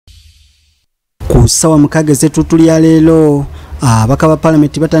Ku ssaawa mukaaga ez'ettutu lya leero ababaka ba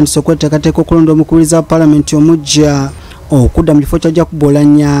palamenti batandise okweteekateeka okulonda omukubiriza wa palamenti omuggya okudda mu kifo ky'ajja ku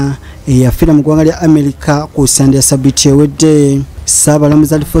Oulanyah eyafiira mu ggwanga lya Amerika ku ssande ya Ssabbiiti ewedde.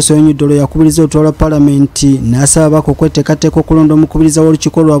 Ssaabalamuzi Alfonso Onyidolo yakubiriza olutuula lwa palamenti n'asaba ababaka okweteekateeka okulonda omukubiriza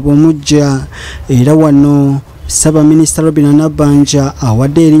w'olukiiko lwabwe omuggya. Era wano Ssaabaminisita Robinah Nabbanja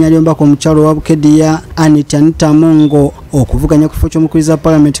awadde erinnya ly'omubaka omukyalo wa Bukedya Anita Among okuvuganya ku kifo ky'omukubiriza wa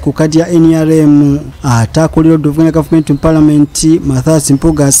palamenti ku kadi ya NRM ate akulira Ggwanga gavumenti mu palamenti Mathias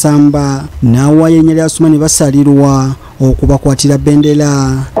Mpuga Asamba n'awaayo erinnya lya Asumani basalirwa okubakwatira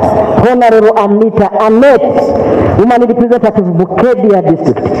bendera. Honorable Anita Among, woman representative of Bukedya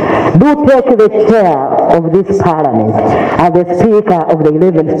district, do take the chair of this parliament as the speaker of the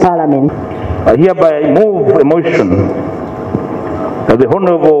 11th parliament. I hereby move a motion that the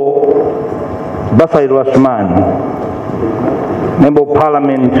Honorable Basairo Asman, Member of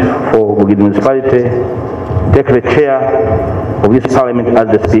Parliament for Bugid Municipality, take the chair of this Parliament as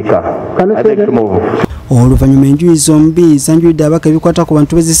the Speaker. I beg to move. Oluvannyuma enjuyi zombi zanjulidde ababaka ebikwata ku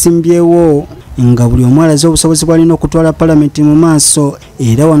bantu bezisimbyewo nga buli omu alaze obusobozi bw'alina okutwala palamenti mu maaso.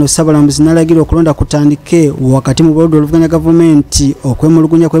 Era wano Ssaabalamuzi n'alagira okulonda kutandike wakati mu bulwadde oluvuganya gavumenti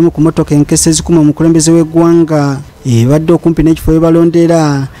okwemulugunya kw'emu ku mmotoka enkese ezikuma omukulembeze w'eggwanga ebadde okumpi n'ekifo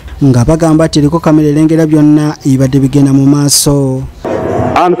webalondera nga bagamba nti eriko kamera erengera byonna ebibadde bigenda mu maaso.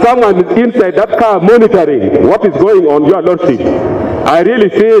 And someone inside that car monitoring what is going on, your lordship. I really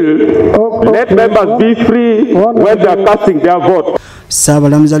feel let members be free when they are casting their vote.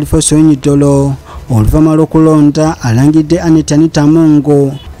 Ssaabalamuzi Alfonso Onyidolo oluvannyuma lw'okulonda alangidde Anita Among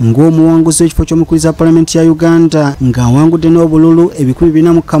ng'omuwanguzi w'ekifo ky'omukubiriza wa palamenti ya Uganda ng'awangudde n'obululu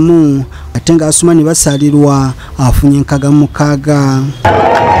 441 ate nga Asumani basalirwa afunye enkaga mu mukaaga.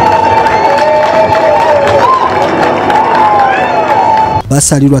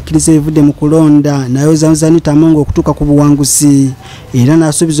 Basalirwa akkiriza evudde mu kulonda n'ayozaaza Anita Among okutuuka ku buwanguzi era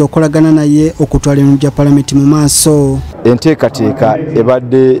n'asuubiza okukolagana naye okutwala emirimu gya palamenti mu maaso. Enteekateeka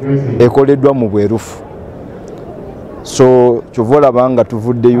ebadde ekoleddwa mu bwerufu, so kyova olaba nga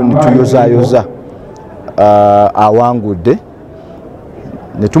tuvuddeyo ne tuyozaayoza awangudde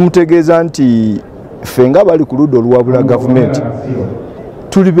ne tumutegeeza nti ffe nga bali ku ludda oluwabula gavumenti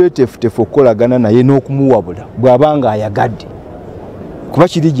tuli beeteefuteefu okukolagana naye n'okumuwabula bw'aba nga ayagadde kuba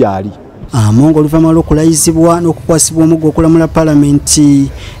kiri gy'ali. Among oluvannyuma lw'okulayizibwa n'okukwasibwa omuggo okulamula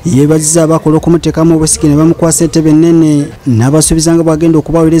palamenti yeebazizza abakola okumuteekamu obusiki ne bamukwasa entebe ennene n'abasuubiza nga bwagenda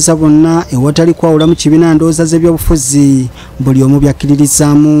okubaweereza bonna ewatali kwawula mu kibiina ndowooza z'ebyobufuzi buli omu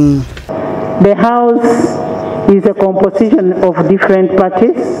byakkiririzaamu. The House is a composition of different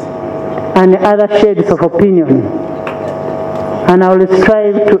parties and other shades of opinion, and I will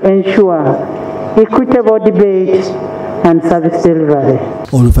strive to ensure equitable debate and service delivery.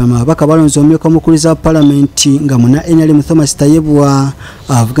 Oluvannyuma ababaka balonze omumyuka omukubiriza wa palamenti nga muna NRM Thomas Tayebwa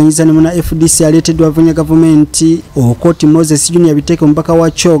avuganyiza ne muna FDC aleeteddwa Ggwanga gavumenti Okoti Moses Junior Biteeke omubaka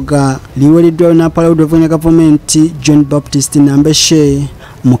wa Kyoga liweereddwayo nampala Ggwanga gavumenti John Baptist Nambeshe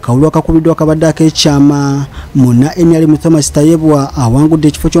mu kawulo akakubiddwa akabadde ak'ekyama muna NRM Thomas Tayebwa awangudde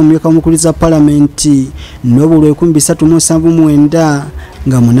ekifo ky'omumyuka omukubiriza wa palamenti n'obululu 379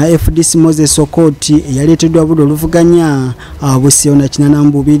 nga muna FDC Moses Okoti eyaleeteddwa budde oluvuganya abusiyo na kinana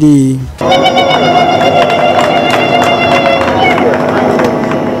mbubiri.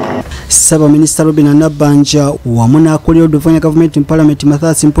 Ssaabaminisita Robinah Nabbanja wamu n'akulira Ggwanga gavumenti mu palamenti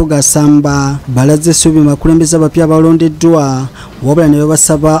Mathias Mpuga Asamba balaze essuubi mu bakulembeze abapya abalondeddwa wabula ne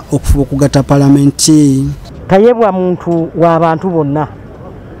babasaba okufuba okugatta palamenti. Tayebwa muntu w'abantu bonna,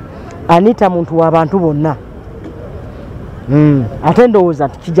 Anita muntu w'abantu bonna. Ate ndowooza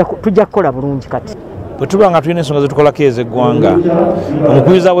tujja kukola bulungi kati. Bwe tuba nga tulina ensonga zetukolako ez'eggwanga,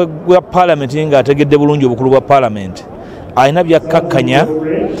 omukubiriza wa palamenti ng'ategedde bulungi obukulu bwa palamenti alina byakkakkanya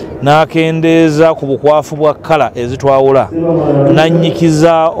n'akendeeza ku bukwafu bwa kkala ezitwawula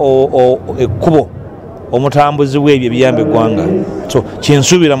n'annyikiza ekkubo omutambuzi bw'ebyo ebiyamba eggwanga. So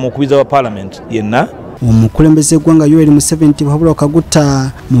kyensuubira mu mukubiriza wa palamenti yenna. Omukulembeze Ggwanga Yoweri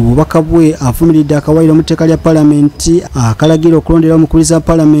Kaguta mu bubaka bwe avumiridde akawaayiro mu tteeka lya palamenti akalagira okulondera omukubiriza wa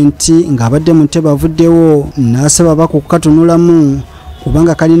palamenti ng'abadde mu ntebe avuddewo n'asaba ababaka okukatunulamu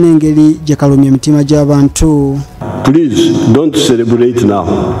kubanga kalina engeri gye kalumya emitima gy'abantu. Please don't celebrate now.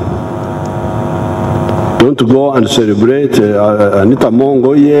 Don't go and celebrate Anita Among,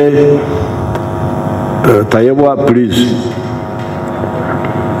 Tayebwa, please.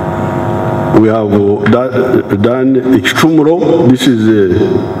 We have done extremely. This is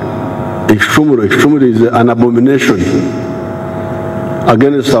extremely. Extremely is an abomination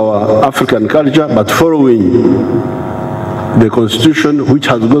against our African culture, but following the constitution, which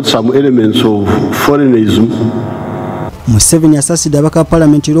has got some elements of foreignism. Museveni asaasidde abaka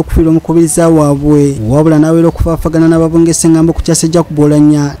palamenti olw'okufiirwa omukubiriza waabwe wabula n'aweera okufaafaagana n'ababongesa engambo ku kyasajja ku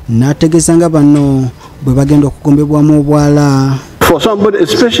Oulanyah n'ategeeza nga bano bwe bagenda okugombebwamu obwala. For somebody,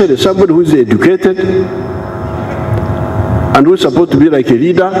 especially somebody who is educated and who is supposed to be like a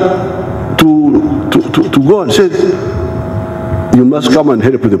leader, to go and say, you must come and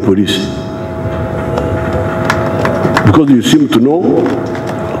help the police. Because you seem to know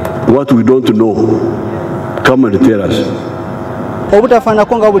what we don't know. Come and tell us.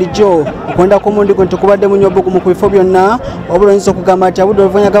 Obutafaanako nga bulijjo okwenda ku mundi gwe tekubadde munyobo gumu ku bifo byonna wabula oyinza okugamba nti abudde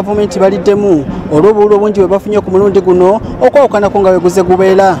oluvanya gavumenti baliddemu olw'obululu obungi bwe bafunye ku mulundi guno okwawukanako nga weguze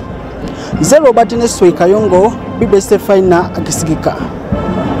gubeera. Nze Robert ne SIPIIKA Yongo, BBC Fina Akisigika.